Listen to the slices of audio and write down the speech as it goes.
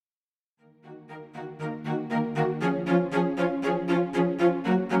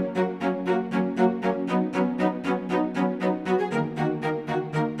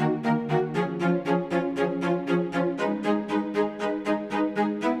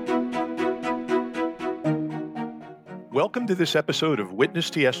Welcome to this episode of Witness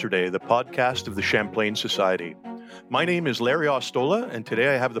to Yesterday, the podcast of the Champlain Society. My name is Larry Ostola, and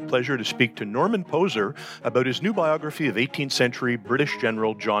today I have the pleasure to speak to Norman Poser about his new biography of 18th-century British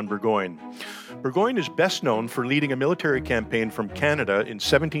General John Burgoyne. Burgoyne is best known for leading a military campaign from Canada in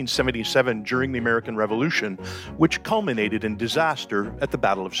 1777 during the American Revolution, which culminated in disaster at the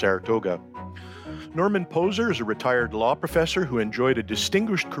Battle of Saratoga. Norman Poser is a retired law professor who enjoyed a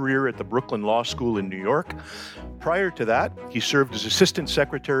distinguished career at the Brooklyn Law School in New York. Prior to that, he served as Assistant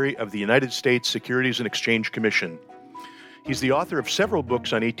Secretary of the United States Securities and Exchange Commission. He's the author of several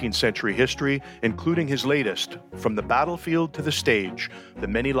books on 18th century history, including his latest, From the Battlefield to the Stage, The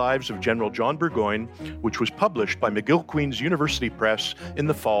Many Lives of General John Burgoyne, which was published by McGill-Queens University Press in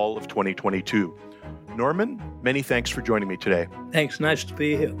the fall of 2022. Norman, many thanks for joining me today. Thanks, nice to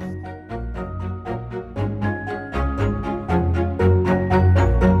be here.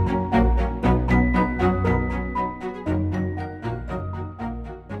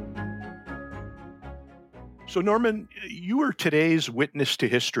 So, Norman, you are today's witness to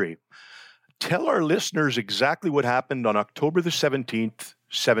history. Tell our listeners exactly what happened on October the 17th,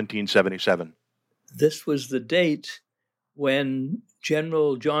 1777. This was the date when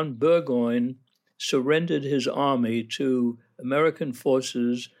General John Burgoyne surrendered his army to American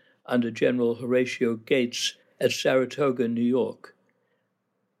forces under General Horatio Gates at Saratoga, New York.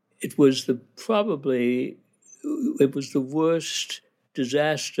 It was the worst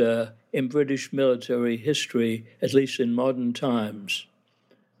disaster in British military history, at least in modern times.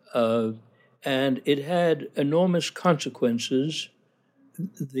 And it had enormous consequences.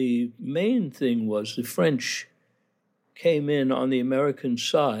 The main thing was the French came in on the American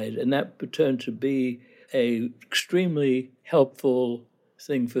side, and that turned to be an extremely helpful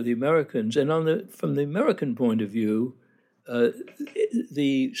thing for the Americans. And from the American point of view,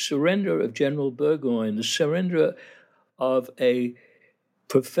 the surrender of General Burgoyne, the surrender of a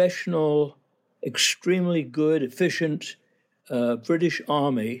professional, extremely good, efficient British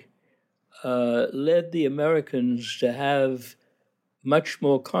army led the Americans to have much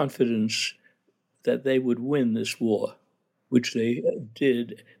more confidence that they would win this war, which they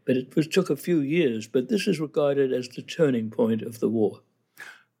did. But took a few years, but this is regarded as the turning point of the war.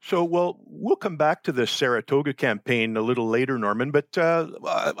 So, we'll come back to the Saratoga campaign a little later, Norman, but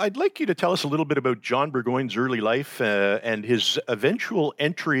I'd like you to tell us a little bit about John Burgoyne's early life and his eventual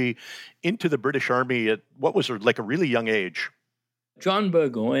entry into the British Army at what was like a really young age. John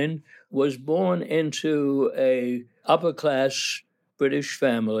Burgoyne was born into a upper-class British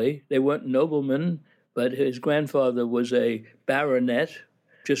family. They weren't noblemen, but his grandfather was a baronet,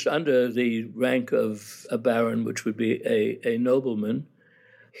 just under the rank of a baron, which would be a nobleman.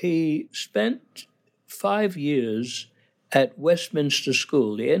 He spent 5 years at Westminster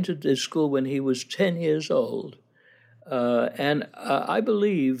School. He entered the school when he was 10 years old. And I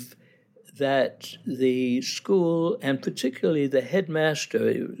believe that the school, and particularly the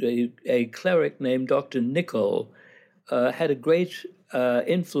headmaster, a cleric named Dr. Nicol, had a great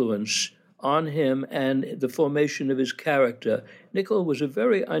influence on him and the formation of his character. Nicol was a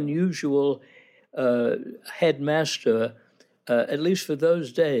very unusual headmaster, at least for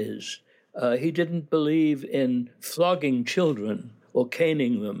those days. He didn't believe in flogging children or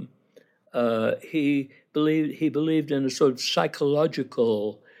caning them. He believed in a sort of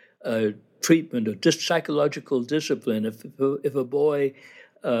psychological treatment or just psychological discipline. If a boy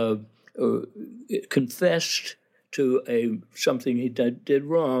confessed to something he did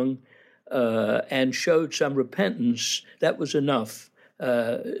wrong and showed some repentance, that was enough.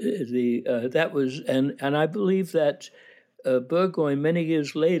 And I believe that Burgoyne, many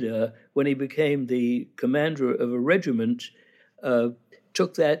years later, when he became the commander of a regiment,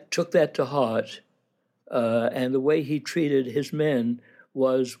 took that to heart, and the way he treated his men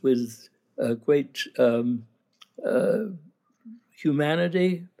was with great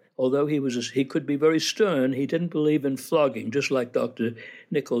humanity. Although he could be very stern, he didn't believe in flogging, just like Dr.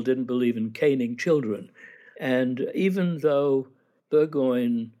 Nicol didn't believe in caning children. And even though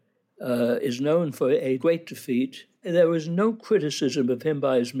Burgoyne is known for a great defeat, there was no criticism of him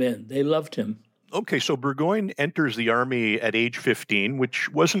by his men. They loved him. Okay, so Burgoyne enters the army at age 15,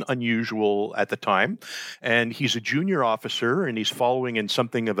 which wasn't unusual at the time. And he's a junior officer, and he's following in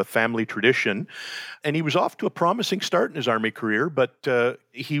something of a family tradition. And he was off to a promising start in his army career, but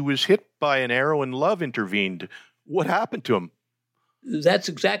he was hit by an arrow and love intervened. What happened to him? That's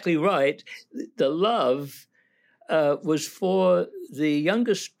exactly right. The love was for the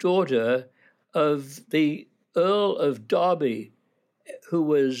youngest daughter of the Earl of Derby, who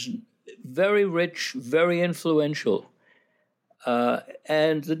was very rich, very influential.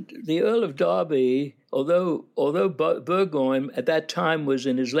 And the Earl of Derby, although Burgoyne at that time was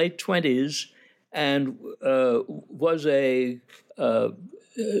in his late 20s and was a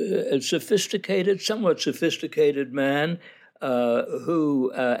somewhat sophisticated man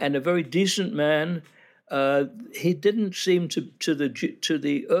who and a very decent man, he didn't seem to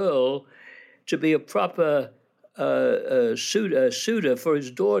the Earl to be a proper suitor for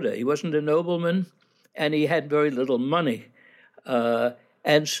his daughter. He wasn't a nobleman, and he had very little money.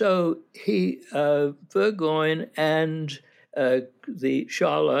 And so Burgoyne and the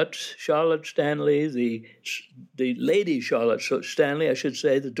Charlotte Stanley, the Lady Charlotte Stanley, I should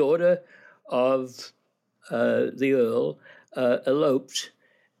say, the daughter of the Earl, eloped,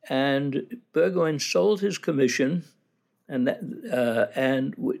 and Burgoyne sold his commission,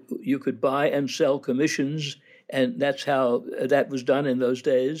 and you could buy and sell commissions, and that's how that was done in those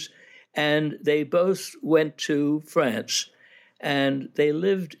days. And they both went to France, and they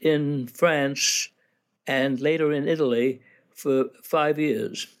lived in France and later in Italy for 5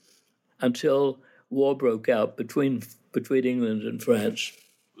 years until war broke out between England and France.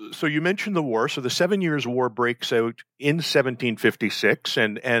 So you mentioned the war. So the 7 Years' War breaks out in 1756,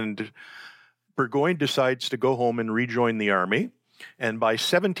 and Burgoyne decides to go home and rejoin the army. And by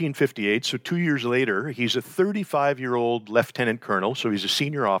 1758, so 2 years later, he's a 35-year-old lieutenant colonel, so he's a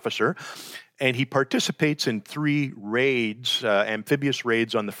senior officer, and he participates in 3 raids, amphibious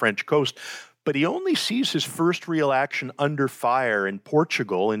raids on the French coast. But he only sees his first real action under fire in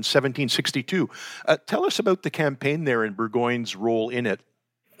Portugal in 1762. Tell us about the campaign there and Burgoyne's role in it.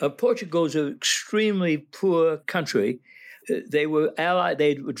 Portugal is an extremely poor country. They were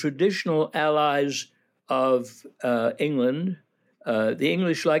traditional allies of England. The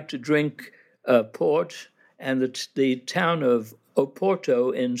English liked to drink port, and the town of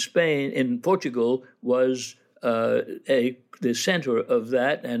Oporto in Portugal, was the center of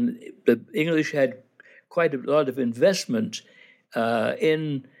that, and the English had quite a lot of investment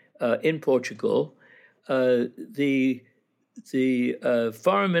in Portugal. The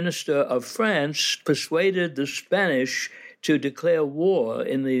foreign minister of France persuaded the Spanish to declare war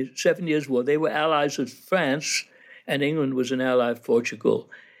in the 7 Years' War. They were allies of France, and England was an ally of Portugal.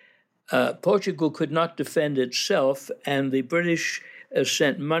 Portugal could not defend itself, and the British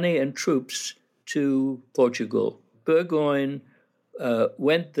sent money and troops to Portugal. Burgoyne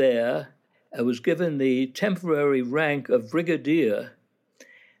went there, was given the temporary rank of brigadier,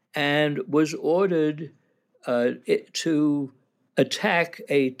 and was ordered to attack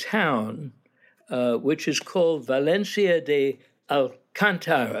a town which is called Valencia de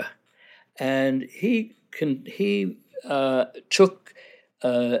Alcantara. And he took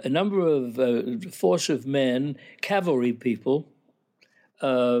a number of force of men, cavalry people,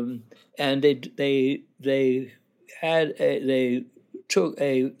 and they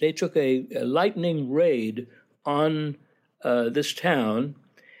took a lightning raid on this town.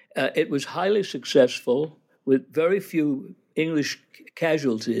 It was highly successful with very few English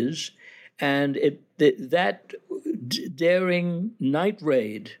casualties, and that daring night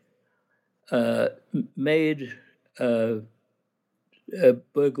raid made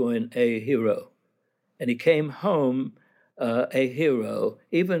Burgoyne a hero, and he came home a hero,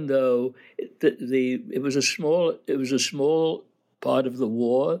 even though it was a small part of the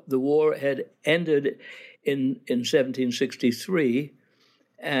war. The war had ended in 1763,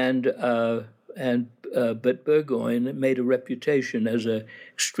 but Burgoyne made a reputation as an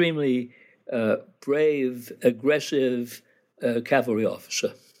extremely brave, aggressive cavalry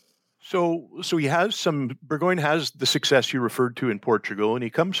officer. So Burgoyne has the success you referred to in Portugal, and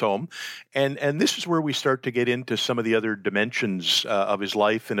he comes home, and this is where we start to get into some of the other dimensions of his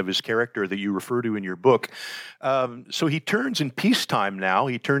life and of his character that you refer to in your book. So he turns in peacetime now,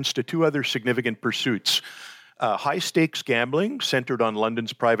 he turns to 2 other significant pursuits. High-stakes gambling centered on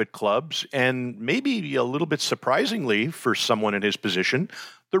London's private clubs, and maybe a little bit surprisingly for someone in his position,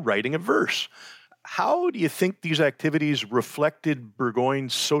 the writing of verse. How do you think these activities reflected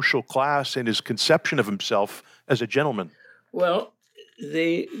Burgoyne's social class and his conception of himself as a gentleman? Well,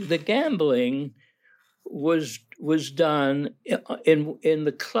 the gambling was done in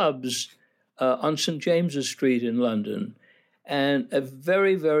the clubs on St. James's Street in London, and a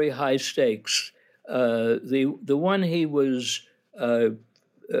very, very high stakes. The one he was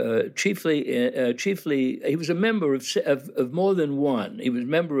chiefly he was a member of more than one. He was a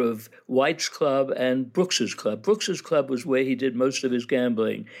member of White's Club and Brooks's Club. Brooks's Club was where he did most of his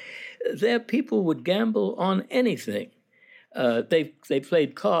gambling. There, people would gamble on anything. They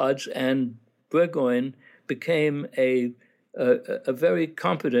played cards, and Burgoyne became a very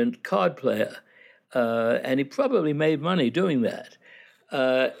competent card player. and he probably made money doing that.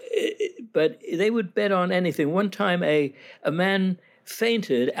 But they would bet on anything. One time, a man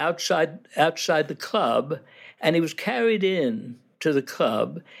fainted outside the club, and he was carried in to the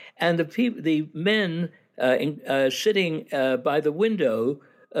club, and the men sitting by the window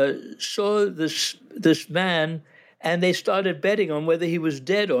saw this man, and they started betting on whether he was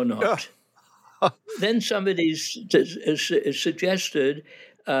dead or not. Then somebody suggested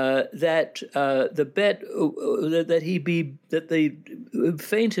that the bet that the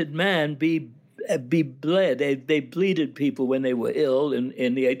fainted man be bled. They bleeded people when they were ill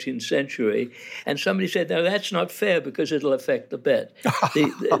in the 18th century, and somebody said, "No, that's not fair because it'll affect the bet."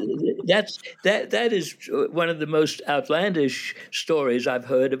 That is one of the most outlandish stories I've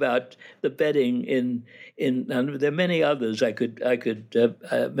heard about the betting in. And there are many others I could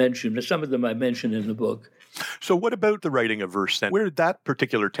mention. Some of them I mentioned in the book. So, what about the writing of verse then? Where did that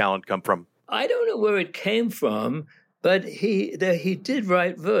particular talent come from? I don't know where it came from, but he did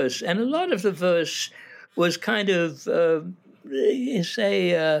write verse, and a lot of the verse was kind of, I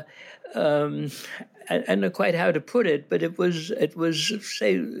don't know quite how to put it, but it was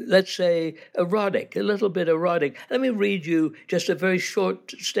let's say erotic, a little bit erotic. Let me read you just a very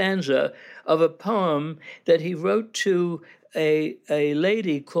short stanza of a poem that he wrote to a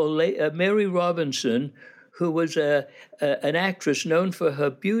lady called Mary Robinson, who was an actress known for her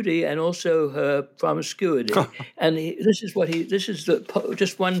beauty and also her promiscuity. And this is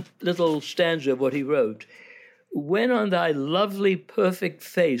just one little stanza of what he wrote. When on thy lovely perfect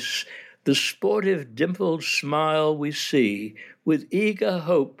face the sportive dimpled smile we see, with eager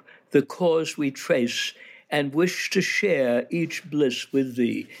hope the cause we trace, and wish to share each bliss with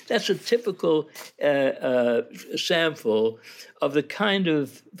thee. That's a typical sample of the kind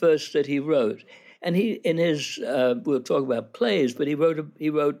of verse that he wrote. And he, in his, we'll talk about plays, but he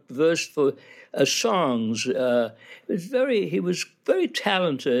wrote verse for songs. He was very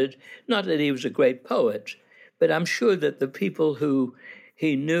talented. Not that he was a great poet, but I'm sure that the people who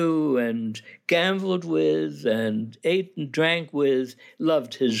he knew and gambled with and ate and drank with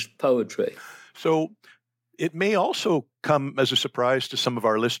loved his poetry. So it may also come as a surprise to some of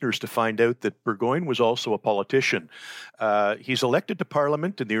our listeners to find out that Burgoyne was also a politician. He's elected to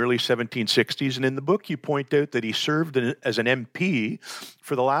Parliament in the early 1760s, and in the book you point out that he served as an MP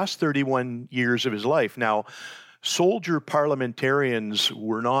for the last 31 years of his life. Now, soldier parliamentarians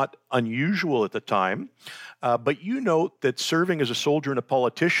were not unusual at the time, but you note that serving as a soldier and a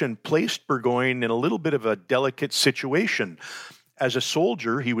politician placed Burgoyne in a little bit of a delicate situation. As a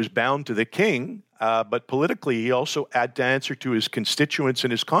soldier, he was bound to the king, but politically he also had to answer to his constituents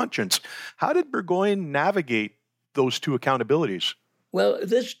and his conscience. How did Burgoyne navigate those two accountabilities? Well,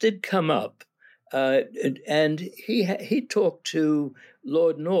 this did come up, and he talked to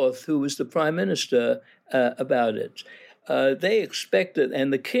Lord North, who was the prime minister, about it. They expected,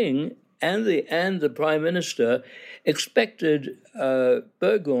 and the king and the prime minister expected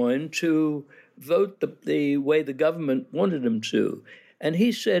Burgoyne to vote the way the government wanted him to. And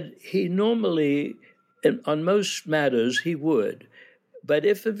he said he normally, on most matters, he would. But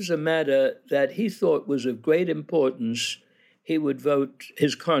if it was a matter that he thought was of great importance, he would vote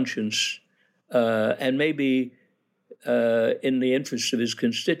his conscience and maybe in the interests of his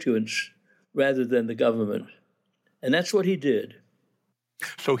constituents rather than the government. And that's what he did.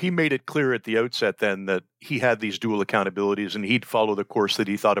 So he made it clear at the outset then that he had these dual accountabilities and he'd follow the course that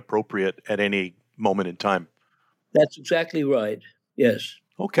he thought appropriate at any moment in time. That's exactly right. Yes.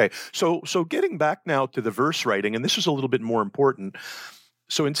 Okay. So getting back now to the verse writing, and this is a little bit more important.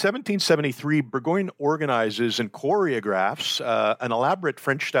 So in 1773, Burgoyne organizes and choreographs an elaborate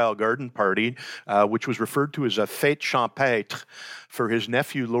French-style garden party, which was referred to as a fête champêtre for his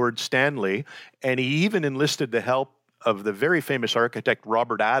nephew, Lord Stanley, and he even enlisted the help of the very famous architect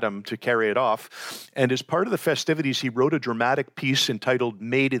Robert Adam to carry it off. And as part of the festivities, he wrote a dramatic piece entitled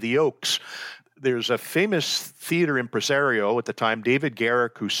Maid of the Oaks. There's a famous theater impresario at the time, David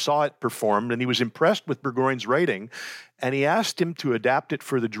Garrick, who saw it performed, and he was impressed with Burgoyne's writing, and he asked him to adapt it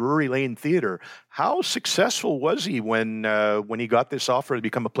for the Drury Lane Theater. How successful was he when he got this offer to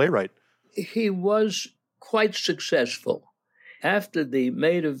become a playwright? He was quite successful. After the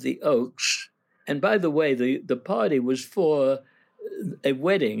Maid of the Oaks, and by the way, the party was for a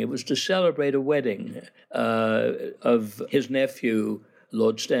wedding. It was to celebrate a wedding of his nephew,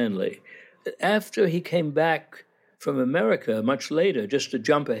 Lord Stanley. After he came back from America much later, just to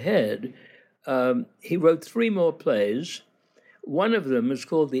jump ahead, he wrote 3 more plays. One of them is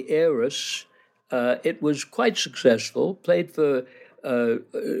called The Heiress. It was quite successful, played for,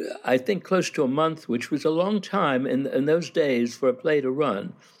 I think, close to a month, which was a long time in those days for a play to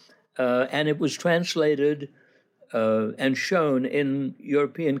run. and it was translated and shown in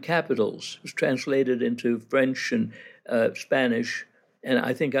European capitals. It was translated into French and Spanish, and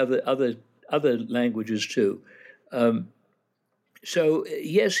I think other languages too. So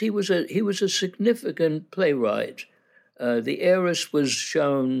yes, he was a significant playwright. The Heiress was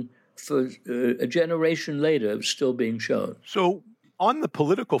shown for a generation later, still being shown. So on the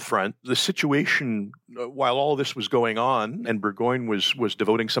political front, the situation, while all this was going on, and Burgoyne was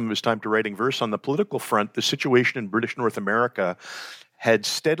devoting some of his time to writing verse, on the political front, the situation in British North America had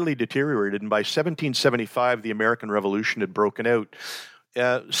steadily deteriorated, and by 1775, the American Revolution had broken out.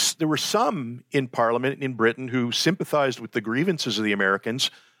 There were some in Parliament in Britain who sympathized with the grievances of the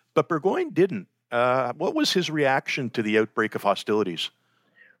Americans, but Burgoyne didn't. What was his reaction to the outbreak of hostilities?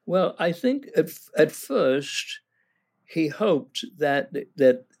 Well, I think at first he hoped that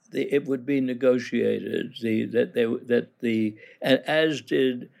it would be negotiated, and as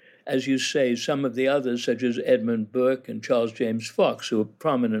did, as you say, some of the others, such as Edmund Burke and Charles James Fox, who were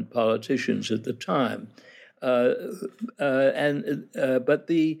prominent politicians at the time. But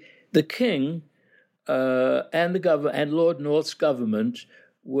the king and the government and Lord North's government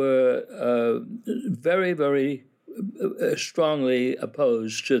were very, very strongly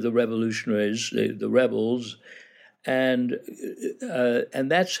opposed to the revolutionaries, the rebels, and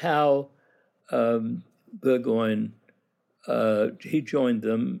that's how Burgoyne he joined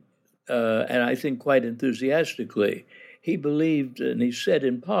them, and I think quite enthusiastically. He believed, and he said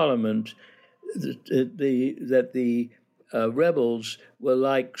in Parliament, that the rebels were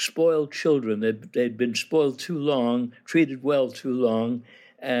like spoiled children. They'd been spoiled too long, treated well too long,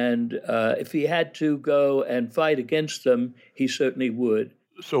 and if he had to go and fight against them, he certainly would.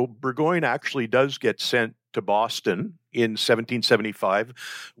 So Burgoyne actually does get sent to Boston in 1775,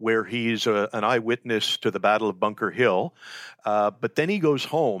 where he's an eyewitness to the Battle of Bunker Hill. But then he goes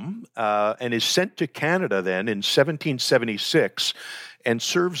home and is sent to Canada then in 1776 and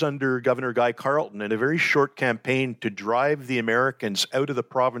serves under Governor Guy Carleton in a very short campaign to drive the Americans out of the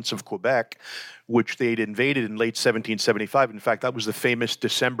province of Quebec, which they'd invaded in late 1775. In fact, that was the famous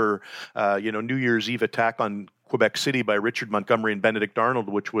December, New Year's Eve attack on Quebec City by Richard Montgomery and Benedict Arnold,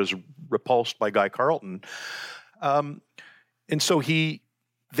 which was repulsed by Guy Carleton. And so he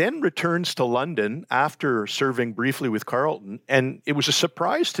then returns to London after serving briefly with Carleton. And it was a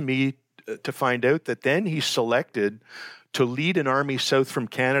surprise to me to find out that then he's selected to lead an army south from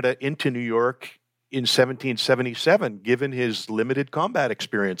Canada into New York in 1777, given his limited combat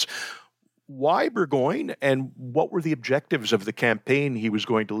experience. Why Burgoyne, and what were the objectives of the campaign he was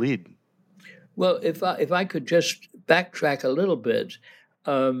going to lead? Well, if I could just backtrack a little bit,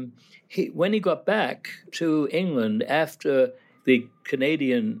 when he got back to England after the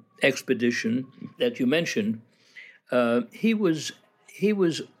Canadian expedition that you mentioned, he was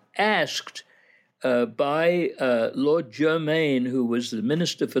asked by Lord Germain, who was the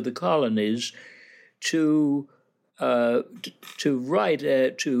minister for the colonies, to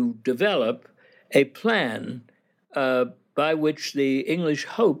develop a plan by which the English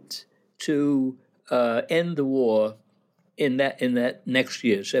hoped to end the war in that next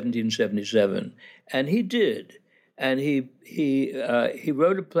year, 1777, and he did. And he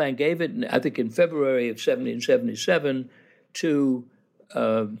wrote a plan, gave it, I think, in February of 1777 to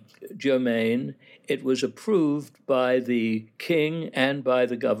Germain. It was approved by the king and by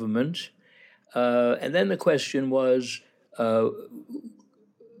the government. And then the question was, who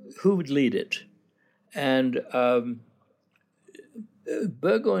would lead it? And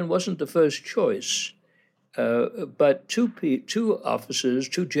Burgoyne wasn't the first choice, but two officers,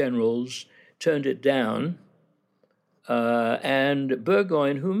 two generals, turned it down. And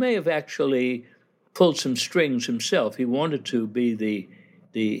Burgoyne, who may have actually pulled some strings himself, he wanted to be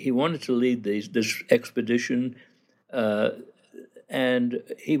he wanted to lead this expedition, and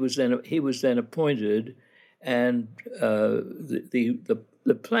he was then appointed. And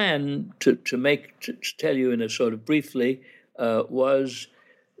the plan to tell you in a sort of briefly was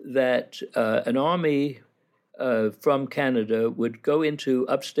that an army from Canada would go into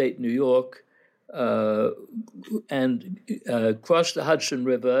upstate New York and cross the Hudson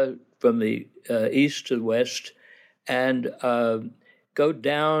River from the east to the west, and go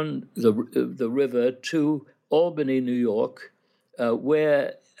down the river to Albany, New York,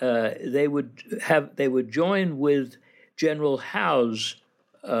 where they would join with General Howe's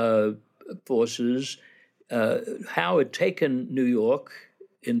forces. Howe had taken New York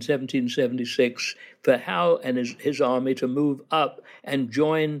in 1776 for Howe and his army to move up and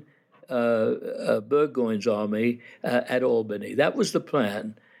join Burgoyne's army at Albany. That was the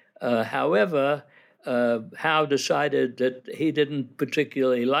plan. However, Howe decided that he didn't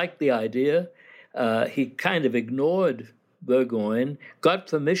particularly like the idea. He kind of ignored Burgoyne, got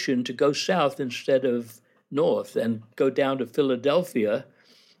permission to go south instead of north and go down to Philadelphia,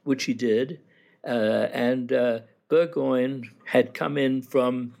 which he did. And Burgoyne had come in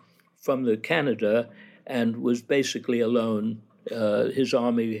from the Canada and was basically alone. His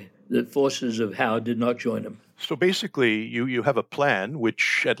army, the forces of Howe, did not join him. So basically, you have a plan,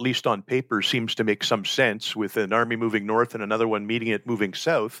 which at least on paper seems to make some sense, with an army moving north and another one meeting it moving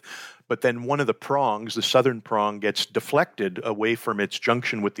south. But then one of the prongs, the southern prong, gets deflected away from its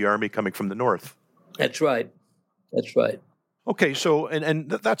junction with the army coming from the north. That's right. That's right. Okay, so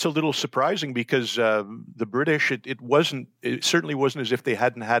and that's a little surprising because the British, it certainly wasn't as if they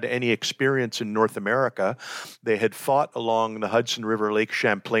hadn't had any experience in North America. They had fought along the Hudson River, Lake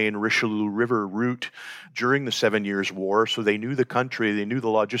Champlain, Richelieu River route during the 7 Years' War, so they knew the country, they knew the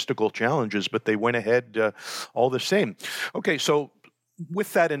logistical challenges, but they went ahead all the same. Okay, so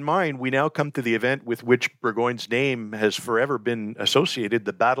with that in mind, we now come to the event with which Burgoyne's name has forever been associated,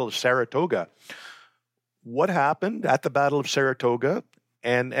 the Battle of Saratoga. What happened at the Battle of Saratoga,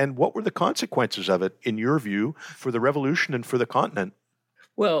 and what were the consequences of it, in your view, for the Revolution and for the continent?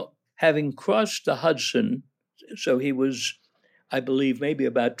 Well, having crossed the Hudson, so he was, I believe, maybe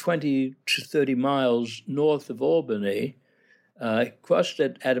about 20 to 30 miles north of Albany, crossed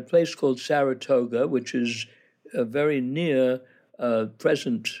it at a place called Saratoga, which is very near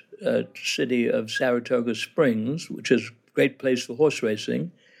present city of Saratoga Springs, which is a great place for horse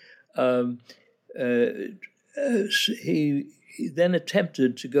racing. He then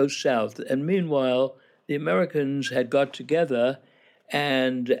attempted to go south, and meanwhile, the Americans had got together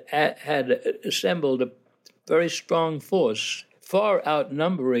and had assembled a very strong force, far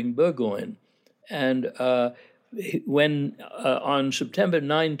outnumbering Burgoyne. And when on September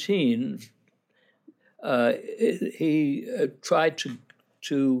 19, he tried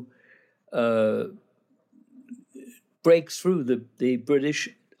to break through the British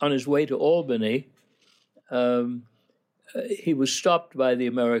on his way to Albany. He was stopped by the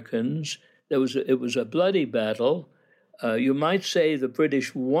Americans. It was a bloody battle. You might say the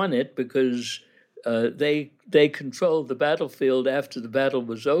British won it because they controlled the battlefield after the battle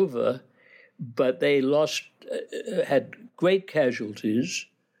was over, but they had great casualties,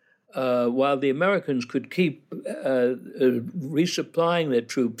 while the Americans could keep resupplying their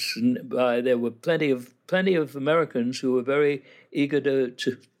troops. And there were plenty of Americans who were very eager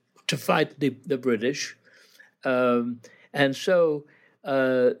to fight the British. And so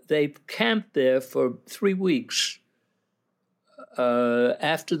they camped there for 3 weeks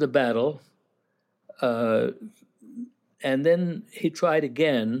after the battle. And then he tried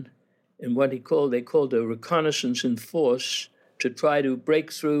again in what they called a reconnaissance in force, to try to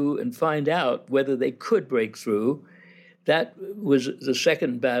break through and find out whether they could break through. That was the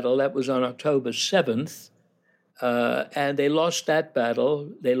second battle. That was on October 7th. And they lost that battle.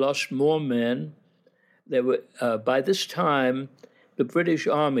 They lost more men. There were by this time, the British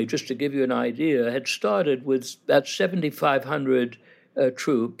Army, just to give you an idea, had started with about 7,500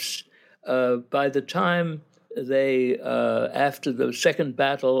 troops. By the time they, after the second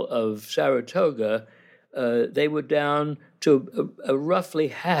battle of Saratoga, they were down to roughly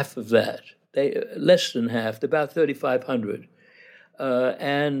half of that. Less than half, about 3,500.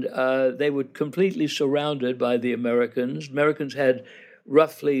 And they were completely surrounded by the Americans. Americans had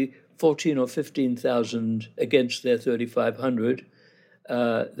roughly 14 or 15,000 against their 3,500.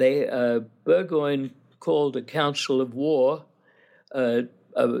 Burgoyne called a council of war.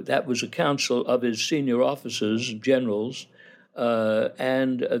 That was a council of his senior officers and generals,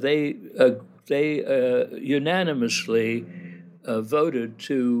 and they unanimously voted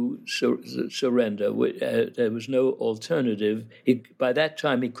to surrender. There was no alternative. By that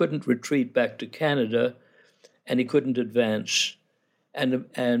time, he couldn't retreat back to Canada, and he couldn't advance.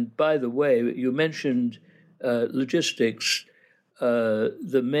 And by the way, you mentioned logistics.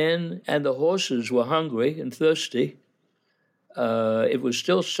 The men and the horses were hungry and thirsty. It was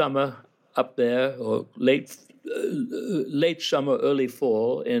still summer up there, or late summer, early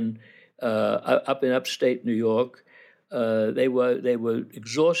fall up in upstate New York. They were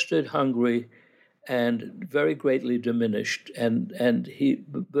exhausted, hungry, and very greatly diminished. And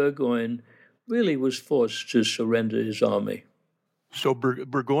Burgoyne really was forced to surrender his army. So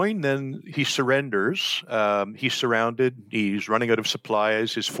Burgoyne then, he surrenders. He's surrounded. He's running out of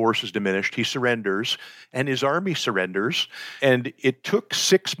supplies. His force is diminished. He surrenders, and his army surrenders. And it took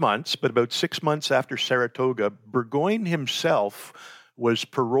 6 months, but about 6 months after Saratoga, Burgoyne himself was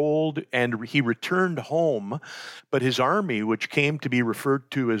paroled and he returned home, but his army, which came to be referred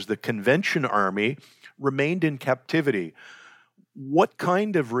to as the Convention Army, remained in captivity. What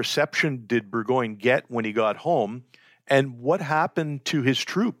kind of reception did Burgoyne get when he got home, and what happened to his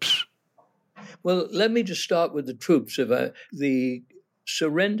troops? Well, let me just start with the troops. The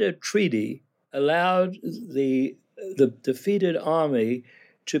surrender treaty allowed the defeated army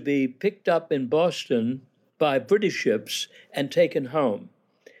to be picked up in Boston by British ships and taken home.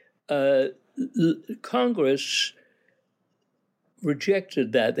 Congress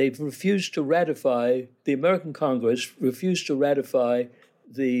rejected that. They refused to ratify. The American Congress refused to ratify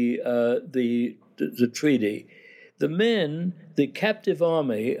the treaty. The men, the captive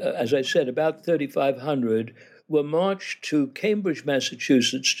army, as I said, about 3,500, were marched to Cambridge,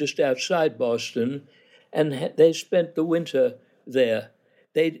 Massachusetts, just outside Boston, and they spent the winter there.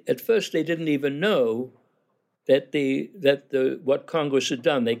 At first they didn't even know that what Congress had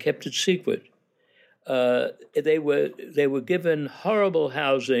done. They kept it secret. They were given horrible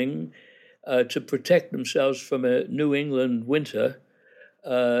housing to protect themselves from a New England winter,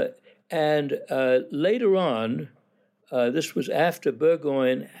 and later on, this was after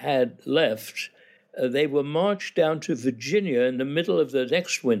Burgoyne had left. They were marched down to Virginia in the middle of the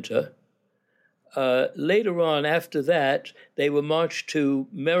next winter. Later on, after that, they were marched to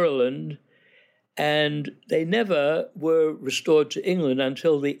Maryland, and they never were restored to England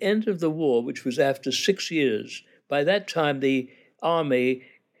until the end of the war, which was after 6 years. By that time, the army,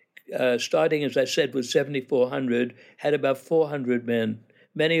 starting, as I said, with 7,400, had about 400 men.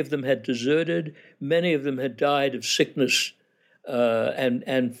 Many of them had deserted. Many of them had died of sickness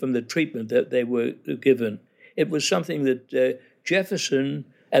and from the treatment that they were given. It was something that Jefferson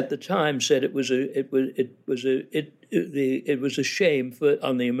at the time said it was a shame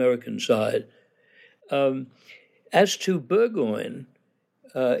on the American side. As to Burgoyne,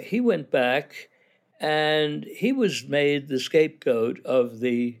 he went back and he was made the scapegoat of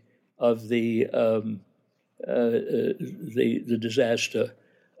the disaster.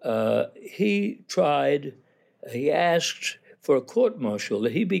 He asked for a court-martial,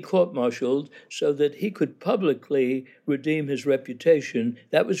 that he be court-martialed so that he could publicly redeem his reputation.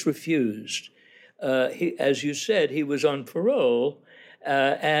 That was refused. As you said, he was on parole,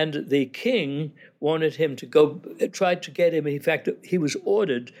 and the king wanted him to go, tried to get him. In fact, he was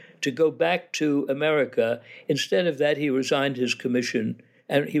ordered to go back to America. Instead of that, he resigned his commission,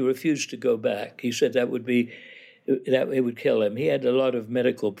 and he refused to go back. He said that it would kill him. He had a lot of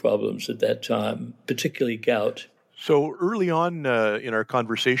medical problems at that time, particularly gout. So early on in our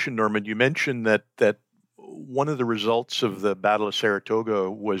conversation, Norman, you mentioned that one of the results of the Battle of Saratoga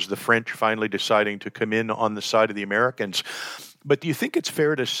was the French finally deciding to come in on the side of the Americans. But do you think it's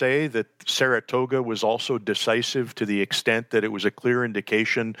fair to say that Saratoga was also decisive to the extent that it was a clear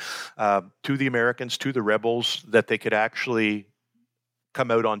indication to the Americans, to the rebels, that they could actually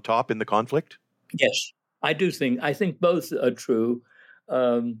come out on top in the conflict? Yes, I think both are true.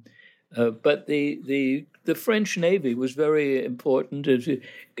 But the French Navy was very important.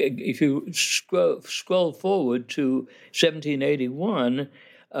 If you scroll forward to 1781,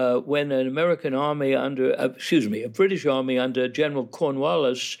 when an American army a British army under General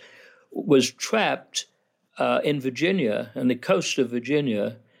Cornwallis was trapped in Virginia, on the coast of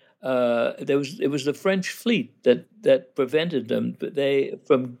Virginia, it was the French fleet that prevented them. But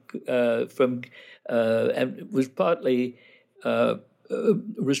and was partly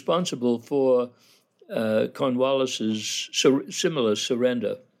responsible for Cornwallis's similar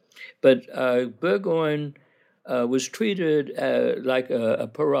surrender. But Burgoyne was treated like a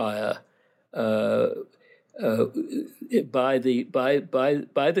pariah by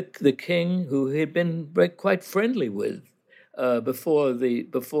the king, who he had been quite friendly with before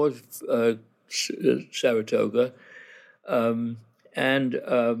Saratoga,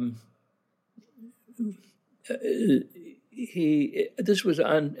 This was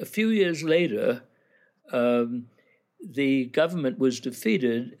a few years later. The government was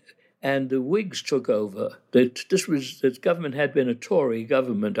defeated, and the Whigs took over. The government had been a Tory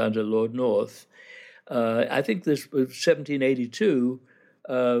government under Lord North. I think this was 1782.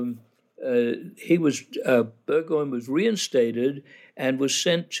 Burgoyne was reinstated and was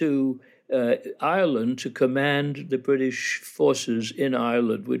sent to Ireland to command the British forces in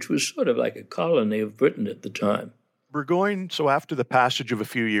Ireland, which was sort of like a colony of Britain at the time. Burgoyne, so after the passage of a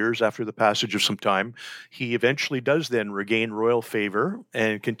few years, after the passage of some time, he eventually does then regain royal favor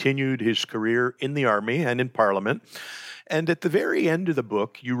and continued his career in the army and in Parliament. And at the very end of the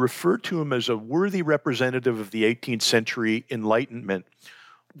book, you refer to him as a worthy representative of the 18th century Enlightenment.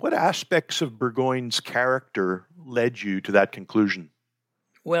 What aspects of Burgoyne's character led you to that conclusion?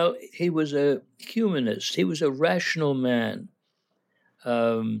 Well, he was a humanist. He was a rational man.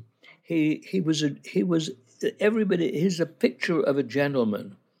 He was everybody. He's a picture of a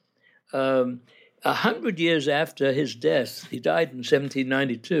gentleman. 100 years after his death, he died in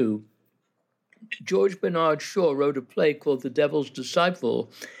 1792. George Bernard Shaw wrote a play called The Devil's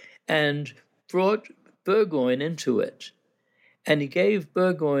Disciple, and brought Burgoyne into it. And he gave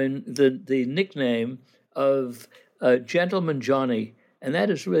Burgoyne the nickname of Gentleman Johnny, and that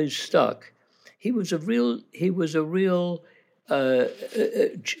has really stuck. He was a real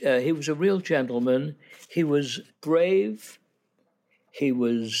gentleman. He was brave. He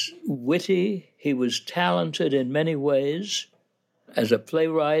was witty. He was talented in many ways, as a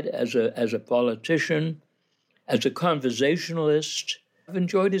playwright, as a politician, as a conversationalist. I've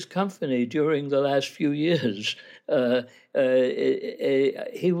enjoyed his company during the last few years.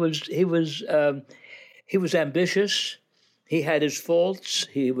 He was ambitious. He had his faults.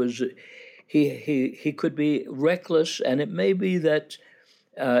 He could be reckless, and it may be that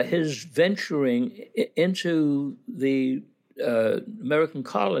his venturing into the American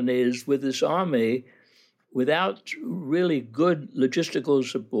colonies with this army without really good logistical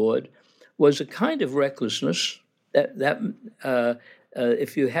support was a kind of recklessness that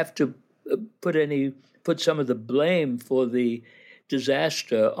if you have to put some of the blame for the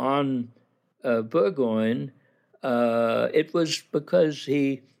disaster on Burgoyne, it was because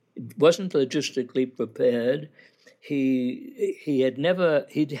he wasn't logistically prepared. He'd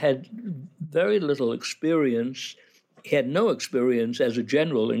had very little experience. He had no experience as a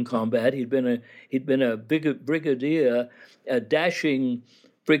general in combat. He'd been a big brigadier, a dashing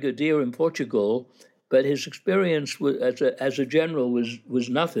brigadier in Portugal, but his experience as a general was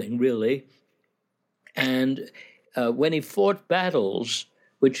nothing really. And when he fought battles,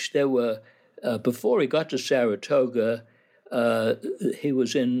 which there were before he got to Saratoga, he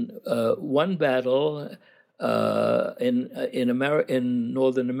was in one battle in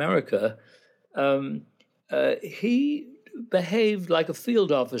Northern America. He behaved like a field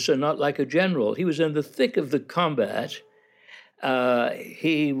officer, not like a general. He was in the thick of the combat.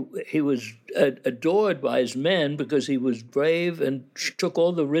 He was adored by his men because he was brave and took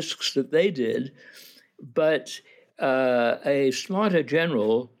all the risks that they did. But a smarter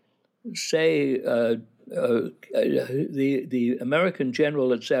general, say the American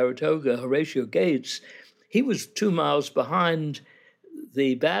general at Saratoga, Horatio Gates, he was 2 miles behind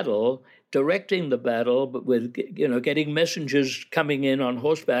the battle, directing the battle, but with getting messengers coming in on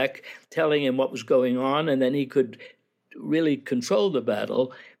horseback, telling him what was going on, and then he could really control the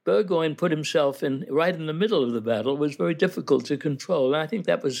battle. Burgoyne put himself right in the middle of the battle. It was very difficult to control, and I think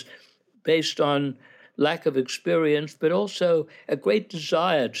that was based on lack of experience, but also a great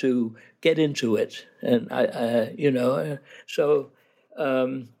desire to get into it. And he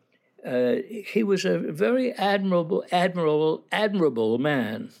was a very admirable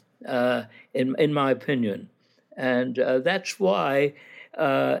man, in my opinion, and that's why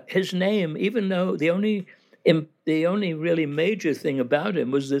his name, even though the only really major thing about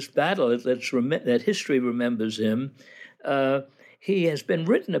him was this battle that history remembers him, he has been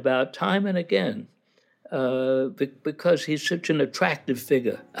written about time and again. Because he's such an attractive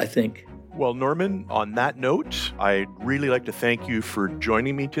figure, I think. Well, Norman, on that note, I'd really like to thank you for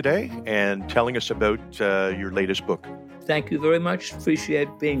joining me today and telling us about your latest book. Thank you very much. Appreciate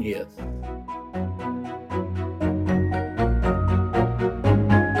being here.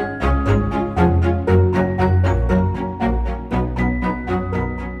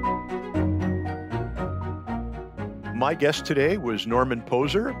 My guest today was Norman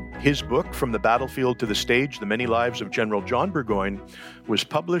Poser. His book, From the Battlefield to the Stage, The Many Lives of General John Burgoyne, was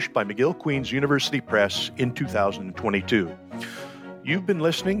published by McGill-Queens University Press in 2022. You've been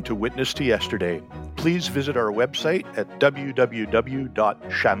listening to Witness to Yesterday. Please visit our website at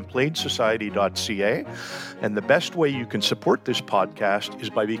www.champlainsociety.ca. And the best way you can support this podcast is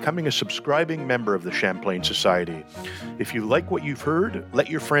by becoming a subscribing member of the Champlain Society. If you like what you've heard,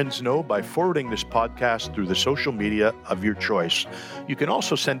 let your friends know by forwarding this podcast through the social media of your choice. You can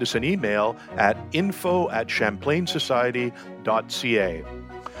also send us an email at info@champlainsociety.ca.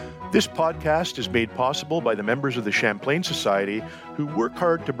 This podcast is made possible by the members of the Champlain Society who work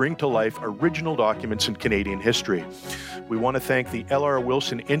hard to bring to life original documents in Canadian history. We want to thank the L.R.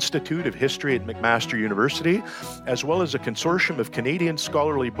 Wilson Institute of History at McMaster University, as well as a consortium of Canadian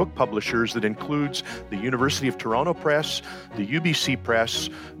scholarly book publishers that includes the University of Toronto Press, the UBC Press,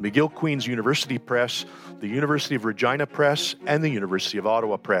 McGill-Queens University Press, the University of Regina Press, and the University of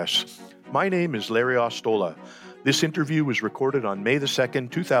Ottawa Press. My name is Larry Ostola. This interview was recorded on May the 2nd,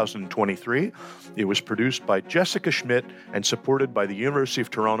 2023. It was produced by Jessica Schmidt and supported by the University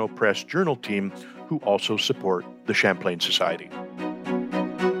of Toronto Press Journal team, who also support the Champlain Society.